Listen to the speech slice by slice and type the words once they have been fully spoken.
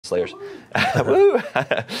Slayers. Woo!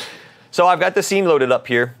 So I've got the scene loaded up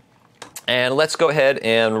here. And let's go ahead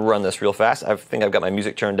and run this real fast. I think I've got my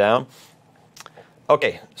music turned down.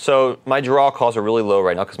 Okay, so my draw calls are really low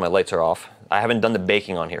right now because my lights are off. I haven't done the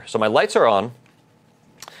baking on here. So my lights are on.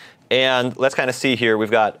 And let's kind of see here.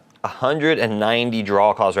 We've got 190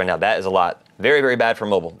 draw calls right now. That is a lot. Very, very bad for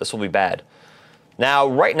mobile. This will be bad. Now,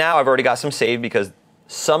 right now, I've already got some saved because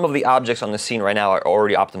some of the objects on the scene right now are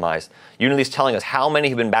already optimized. Unity is telling us how many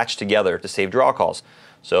have been batched together to save draw calls.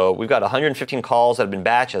 So we've got 115 calls that have been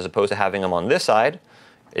batched as opposed to having them on this side.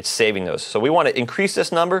 It's saving those. So we want to increase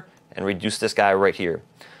this number and reduce this guy right here.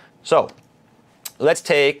 So let's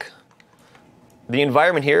take the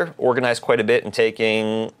environment here, organize quite a bit, and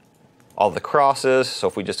taking all the crosses. So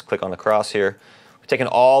if we just click on the cross here, we're taking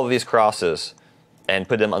all of these crosses and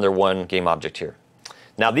put them under one game object here.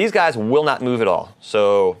 Now these guys will not move at all.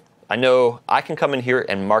 So I know I can come in here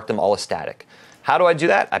and mark them all as static. How do I do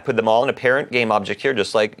that? I put them all in a parent game object here,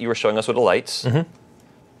 just like you were showing us with the lights.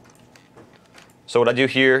 So what I do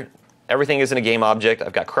here, everything is in a game object.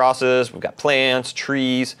 I've got crosses, we've got plants,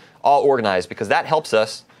 trees, all organized because that helps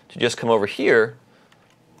us to just come over here.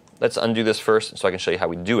 Let's undo this first so I can show you how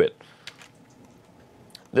we do it.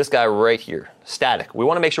 This guy right here, static. We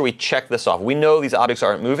want to make sure we check this off. We know these objects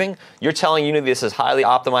aren't moving. You're telling Unity this is highly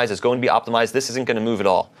optimized, it's going to be optimized. This isn't going to move at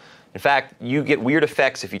all. In fact, you get weird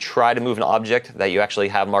effects if you try to move an object that you actually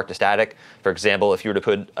have marked as static. For example, if you were to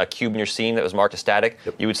put a cube in your scene that was marked as static,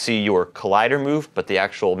 you would see your collider move, but the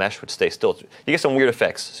actual mesh would stay still. You get some weird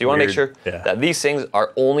effects. So you want to make sure that these things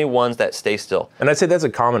are only ones that stay still. And I'd say that's a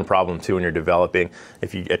common problem too when you're developing.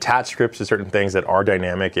 If you attach scripts to certain things that are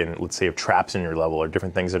dynamic and let's say have traps in your level or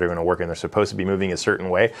different things that are going to work and they're supposed to be moving a certain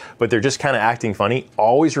way, but they're just kind of acting funny,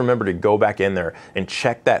 always remember to go back in there and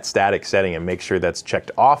check that static setting and make sure that's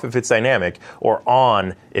checked off if it's dynamic or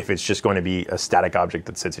on if it's just going to be a static object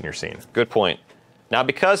that sits in your scene. Good point. Now,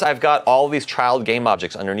 because I've got all these child game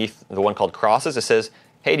objects underneath the one called crosses, it says,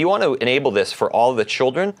 hey, do you want to enable this for all of the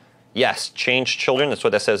children? Yes, change children, that's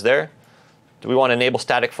what that says there. Do we want to enable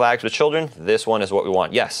static flags with children? This one is what we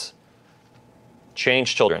want, yes.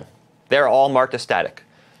 Change children. They're all marked as static.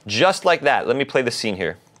 Just like that, let me play the scene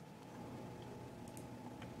here.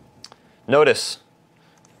 Notice,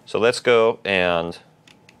 so let's go and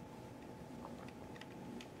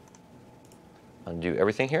undo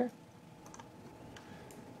everything here.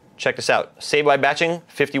 Check this out. Save by batching,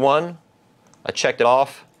 51. I checked it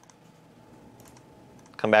off.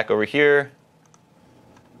 Come back over here.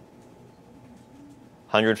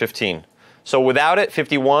 115. So without it,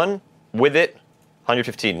 51. With it,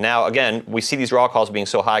 115. Now, again, we see these draw calls being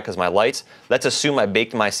so high because of my lights. Let's assume I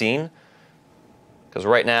baked my scene. Because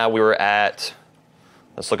right now we were at,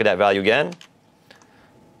 let's look at that value again.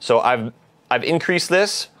 So I've increased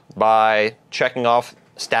this by checking off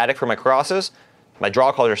static for my crosses. My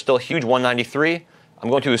draw calls are still huge, 193. I'm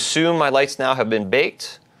going to assume my lights now have been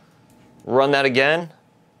baked. Run that again.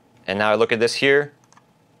 And now I look at this here.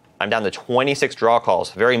 I'm down to 26 draw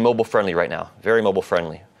calls. Very mobile friendly right now. Very mobile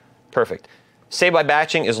friendly. Perfect. Save by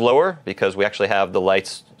batching is lower because we actually have the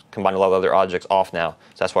lights combined with a lot of other objects off now.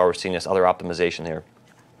 So that's why we're seeing this other optimization here.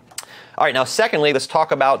 All right, now secondly, let's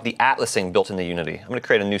talk about the atlasing built into Unity. I'm going to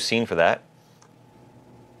create a new scene for that.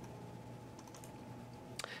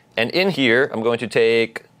 And in here, I'm going to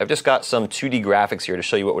take, I've just got some 2D graphics here to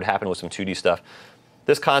show you what would happen with some 2D stuff.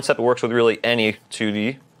 This concept works with really any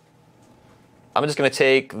 2D. I'm just going to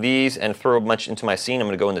take these and throw a bunch into my scene. I'm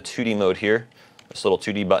going to go into 2D mode here, this little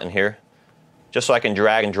 2D button here, just so I can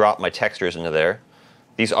drag and drop my textures into there.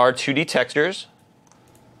 These are 2D textures.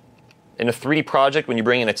 In a 3D project, when you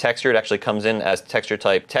bring in a texture, it actually comes in as texture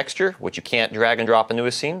type texture, which you can't drag and drop into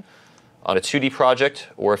a scene. On a 2D project,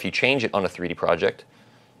 or if you change it on a 3D project,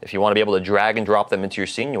 if you want to be able to drag and drop them into your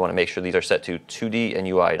scene, you want to make sure these are set to 2D and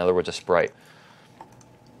UI, in other words, a sprite.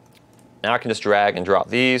 Now I can just drag and drop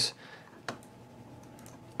these.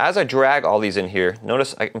 As I drag all these in here,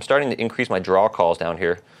 notice I'm starting to increase my draw calls down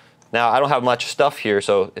here. Now I don't have much stuff here,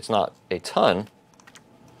 so it's not a ton.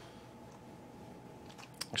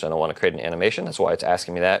 Actually, I don't want to create an animation. That's why it's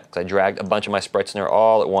asking me that, because I dragged a bunch of my sprites in there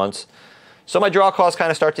all at once. So my draw calls kind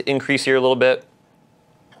of start to increase here a little bit.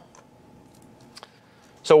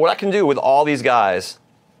 So what I can do with all these guys,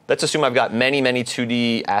 let's assume I've got many, many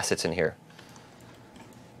 2D assets in here.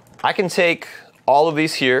 I can take all of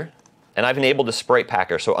these here, and I've enabled the sprite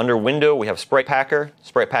packer. So under Window, we have sprite packer.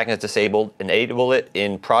 Sprite packing is disabled. Enable it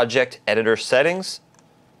in Project Editor Settings.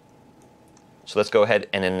 So let's go ahead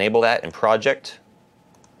and enable that in Project.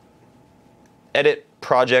 Edit,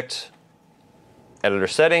 Project, Editor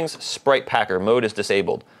Settings, Sprite Packer mode is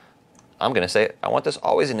disabled. I'm going to say I want this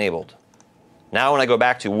always enabled. Now when I go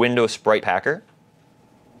back to Windows Sprite Packer,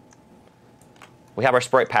 we have our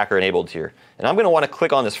Sprite Packer enabled here. And I'm going to want to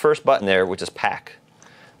click on this first button there, which is Pack.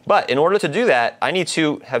 But in order to do that, I need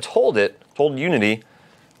to have told Unity,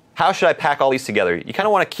 how should I pack all these together? You kind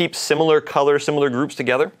of want to keep similar colors, similar groups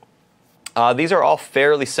together. These are all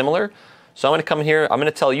fairly similar. So I'm going to come here, I'm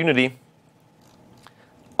going to tell Unity,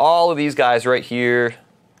 all of these guys right here,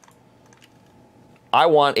 I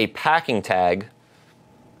want a packing tag.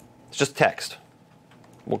 It's just text.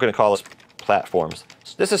 We're going to call this platforms.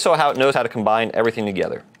 So this is how it knows how to combine everything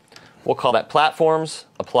together. We'll call that platforms,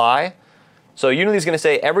 apply. So Unity's going to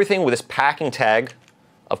say everything with this packing tag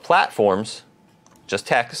of platforms, just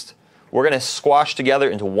text, we're going to squash together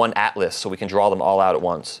into one atlas so we can draw them all out at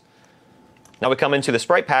once. Now we come into the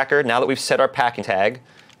Sprite Packer, now that we've set our packing tag,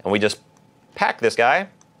 and we just pack this guy.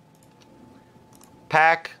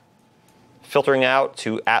 Pack, filtering out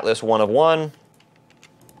to atlas 1 of 1.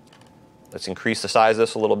 Let's increase the size of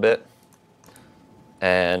this a little bit.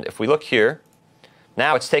 And if we look here,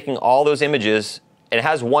 now it's taking all those images, and it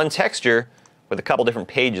has one texture with a couple different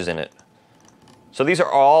pages in it. So these are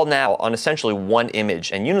all now on essentially one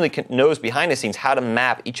image, and Unity knows behind the scenes how to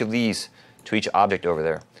map each of these to each object over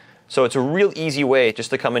there. So it's a real easy way just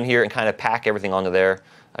to come in here and kind of pack everything onto there.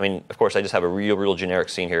 I mean, of course, I just have a real generic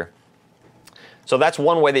scene here. So that's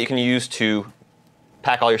one way that you can use to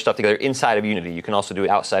pack all your stuff together inside of Unity. You can also do it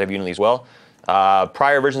outside of Unity as well.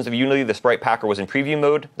 Prior versions of Unity, the Sprite Packer was in preview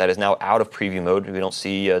mode. That is now out of preview mode. We don't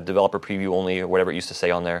see developer preview only or whatever it used to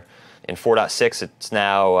say on there. In 4.6, it's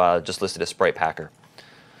now just listed as Sprite Packer.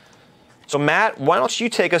 So Matt, why don't you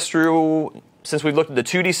take us through, since we've looked at the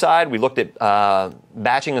 2D side, we looked at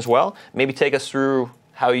batching as well, maybe take us through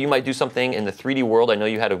how you might do something in the 3D world. I know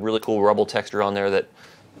you had a really cool rubble texture on there that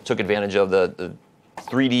took advantage of the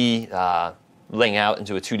 3D laying out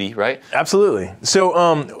into a 2D, right? Absolutely. So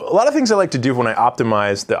a lot of things I like to do when I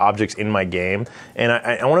optimize the objects in my game, and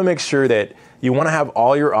I want to make sure that you want to have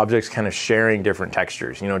all your objects kind of sharing different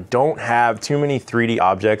textures. You know, don't have too many 3D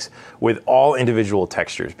objects with all individual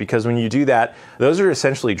textures, because when you do that, those are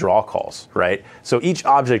essentially draw calls, right? So each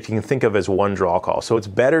object you can think of as one draw call. So it's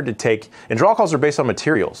better to take, and draw calls are based on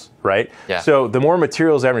materials, right? Yeah. So the more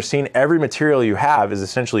materials I've ever seen, every material you have is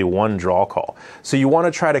essentially one draw call. So you want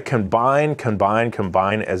to try to combine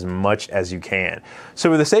as much as you can.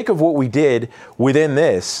 So for the sake of what we did within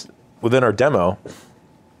our demo,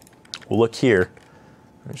 we'll look here.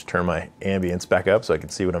 Let me just turn my ambience back up so I can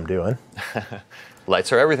see what I'm doing.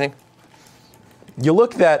 Lights are everything. You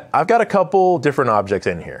look that I've got a couple different objects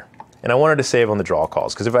in here, and I wanted to save on the draw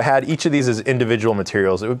calls, because if I had each of these as individual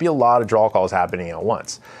materials, it would be a lot of draw calls happening at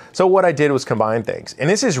once. So what I did was combine things. And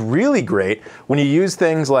this is really great when you use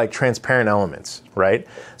things like transparent elements, right?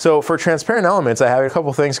 So for transparent elements, I have a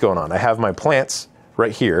couple things going on. I have my plants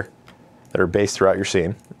right here that are based throughout your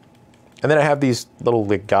scene. And then I have these little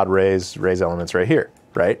like God rays elements right here,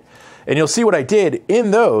 right? And you'll see what I did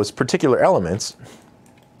in those particular elements.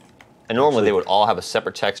 And normally they would all have a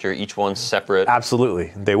separate texture, each one's separate.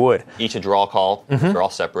 Absolutely, they would. Each a draw call, they're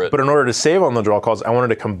all separate. But in order to save on the draw calls, I wanted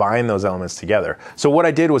to combine those elements together. So what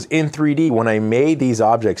I did was in 3D, when I made these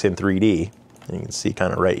objects in 3D, and you can see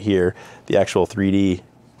kind of right here, the actual 3D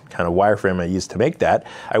kind of wireframe I used to make that,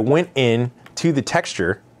 I went in to the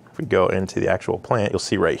texture. If we go into the actual plant, you'll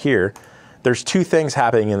see right here, there's two things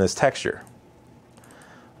happening in this texture.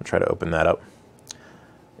 I'll try to open that up.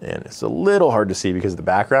 And it's a little hard to see because of the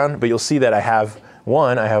background, but you'll see that I have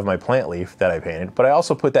my plant leaf that I painted, but I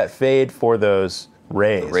also put that fade for those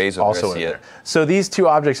rays also in there. So these two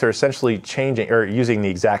objects are essentially changing or using the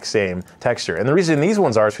exact same texture. And the reason these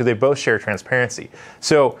ones are is because they both share transparency.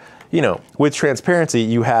 So, you know, with transparency,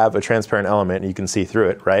 you have a transparent element and you can see through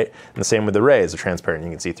it, right? And the same with the rays, are transparent, you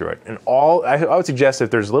can see through it. And I would suggest if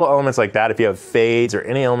there's little elements like that, if you have fades or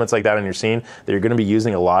any elements like that in your scene that you're gonna be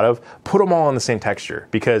using a lot of, put them all on the same texture,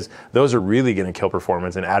 because those are really gonna kill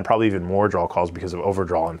performance and add probably even more draw calls because of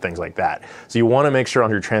overdraw and things like that. So you wanna make sure on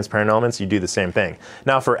your transparent elements, you do the same thing.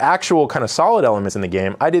 Now for actual kind of solid elements in the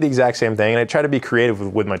game, I did the exact same thing, and I try to be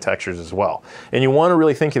creative with my textures as well. And you wanna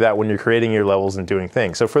really think of that when you're creating your levels and doing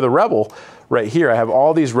things. So for the Rebel, right here, I have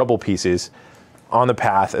all these Rebel pieces on the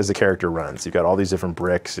path as the character runs. You've got all these different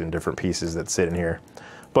bricks and different pieces that sit in here.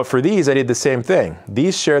 But for these, I did the same thing.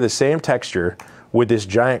 These share the same texture with this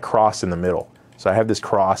giant cross in the middle. So I have this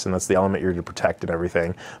cross, and that's the element you're to protect and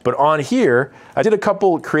everything. But on here, I did a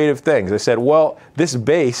couple creative things. I said, well, this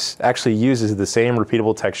base actually uses the same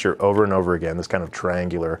repeatable texture over and over again, this kind of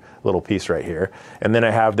triangular little piece right here. And then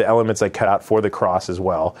I have the elements I cut out for the cross as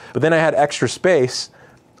well. But then I had extra space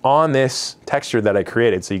on this texture that I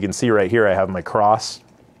created. So you can see right here, I have my cross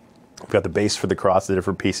We've got the base for the cross, the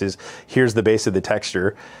different pieces. Here's the base of the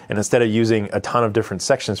texture. And instead of using a ton of different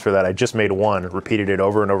sections for that, I just made one, repeated it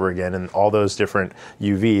over and over again, and all those different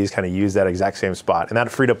UVs kind of use that exact same spot. And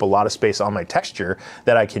that freed up a lot of space on my texture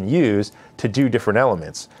that I can use to do different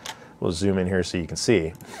elements. We'll zoom in here so you can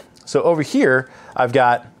see. So over here, I've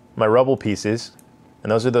got my rubble pieces,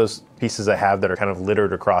 and those are those pieces I have that are kind of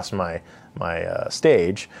littered across my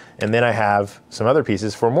stage. And then I have some other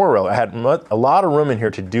pieces for more rubble. I had a lot of room in here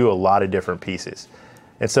to do a lot of different pieces.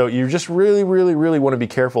 And so you just really, really, really want to be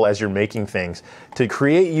careful as you're making things. To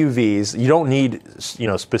create UVs, you don't need, you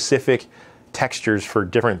know, specific textures for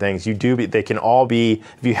different things. They can all be,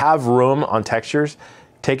 if you have room on textures,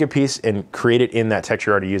 take a piece and create it in that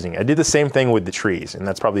texture you're already using. I did the same thing with the trees, and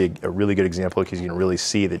that's probably a really good example because you can really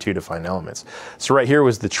see the two defined elements. So right here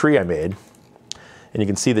was the tree I made, and you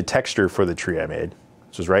can see the texture for the tree I made.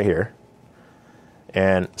 This was right here.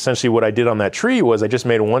 And essentially what I did on that tree was I just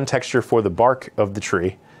made one texture for the bark of the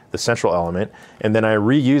tree, the central element, and then I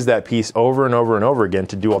reused that piece over and over and over again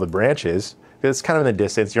to do all the branches. It's kind of in the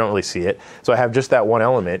distance, you don't really see it. So I have just that one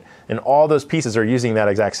element, and all those pieces are using that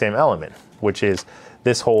exact same element, which is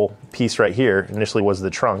this whole piece right here initially was the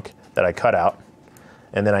trunk that I cut out,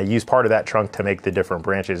 and then I used part of that trunk to make the different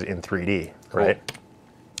branches in 3D, right? Cool.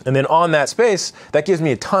 And then on that space, that gives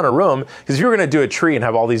me a ton of room, because if you were gonna do a tree and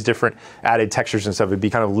have all these different added textures and stuff, it'd be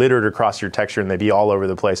kind of littered across your texture and they'd be all over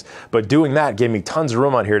the place. But doing that gave me tons of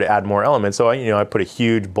room on here to add more elements. So I put a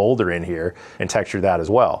huge boulder in here and textured that as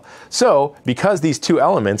well. So because these two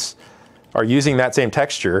elements are using that same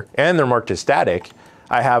texture and they're marked as static,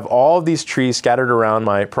 I have all of these trees scattered around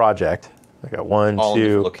my project. I got one, all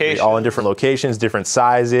two, three, all in different locations, different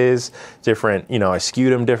sizes, different, I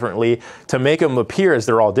skewed them differently to make them appear as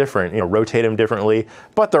they're all different, rotate them differently,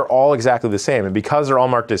 but they're all exactly the same. And because they're all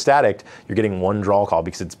marked as static, you're getting one draw call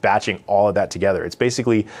because it's batching all of that together. It's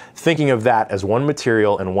basically thinking of that as one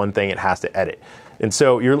material and one thing it has to edit. And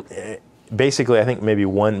so you're basically, I think maybe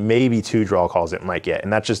one, maybe two draw calls it might get,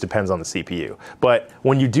 and that just depends on the CPU. But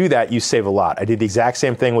when you do that, you save a lot. I did the exact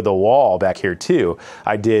same thing with the wall back here too.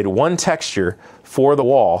 I did one texture for the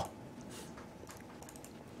wall,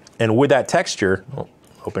 and with that texture,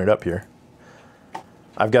 open it up here,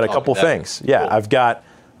 I've got a couple things. Yeah, cool.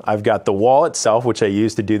 I've got the wall itself, which I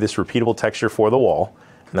used to do this repeatable texture for the wall,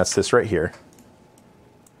 and that's this right here.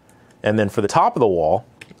 And then for the top of the wall,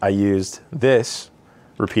 I used this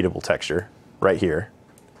repeatable texture right here.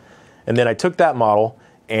 And then I took that model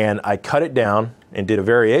and I cut it down and did a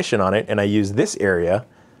variation on it, and I used this area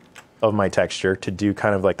of my texture to do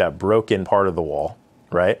kind of like that broken part of the wall,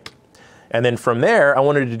 right? And then from there, I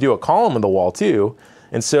wanted to do a column of the wall too,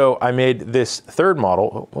 and so I made this third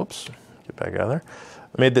model, whoops, get back out of there.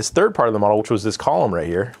 I made this third part of the model, which was this column right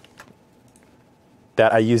here,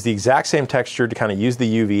 that I used the exact same texture to kind of use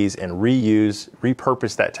the UVs and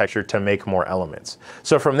repurpose that texture to make more elements.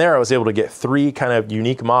 So from there, I was able to get three kind of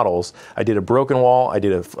unique models. I did a broken wall, I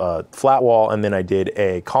did a flat wall, and then I did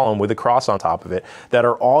a column with a cross on top of it that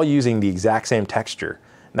are all using the exact same texture.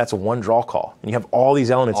 And that's a one draw call. And you have all these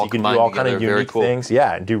elements. You can do all kind of unique things.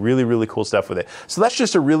 Yeah, and do really, really cool stuff with it. So that's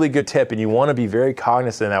just a really good tip, and you want to be very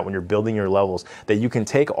cognizant of that when you're building your levels, that you can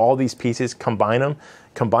take all these pieces, combine them,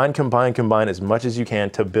 combine as much as you can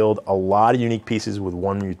to build a lot of unique pieces with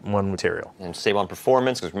one material. And save on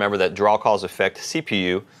performance, because remember that draw calls affect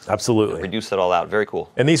CPU. Absolutely. Reduce that all out. Very cool.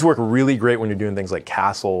 And these work really great when you're doing things like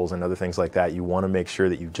castles and other things like that. You want to make sure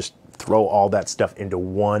that you just throw all that stuff into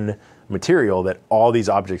one material that all these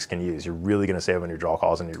objects can use. You're really going to save on your draw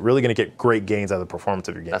calls, and you're really going to get great gains out of the performance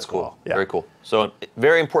of your game. That's cool. Well. Yeah. Very cool. So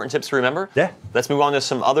very important tips to remember. Yeah. Let's move on to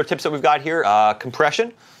some other tips that we've got here.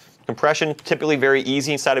 Compression. Compression, typically very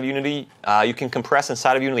easy inside of Unity. You can compress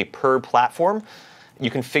inside of Unity per platform.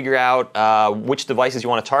 You can figure out which devices you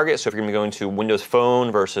want to target. So if you're going to be going to Windows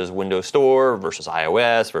Phone versus Windows Store versus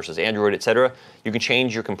iOS versus Android, etc., you can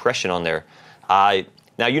change your compression on there.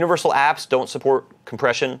 Now, universal apps don't support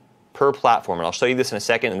compression per platform, and I'll show you this in a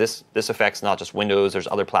second. And this affects not just Windows. There's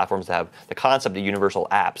other platforms that have the concept of universal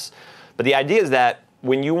apps. But the idea is that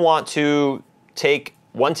when you want to take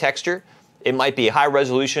one texture, it might be a high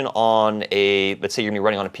resolution on a, let's say you're going to be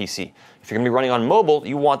running on a PC. If you're going to be running on mobile,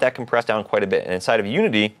 you want that compressed down quite a bit. And inside of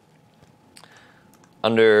Unity,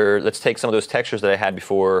 let's take some of those textures that I had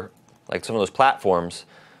before, like some of those platforms.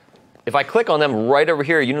 If I click on them right over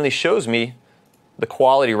here, Unity shows me the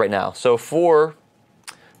quality right now. So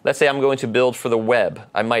let's say I'm going to build for the web.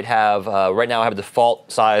 I might have, right now I have a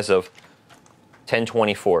default size of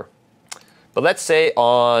 1024. But let's say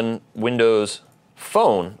on Windows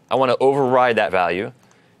Phone, I want to override that value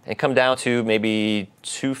and come down to maybe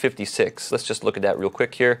 256. Let's just look at that real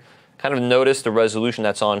quick here. kind of notice the resolution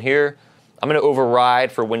that's on here. I'm going to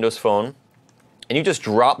override for Windows Phone, and you just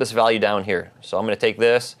drop this value down here. So I'm going to take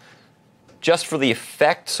this just for the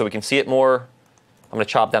effect so we can see it more. I'm going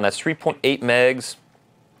to chop down, that's 3.8 megs.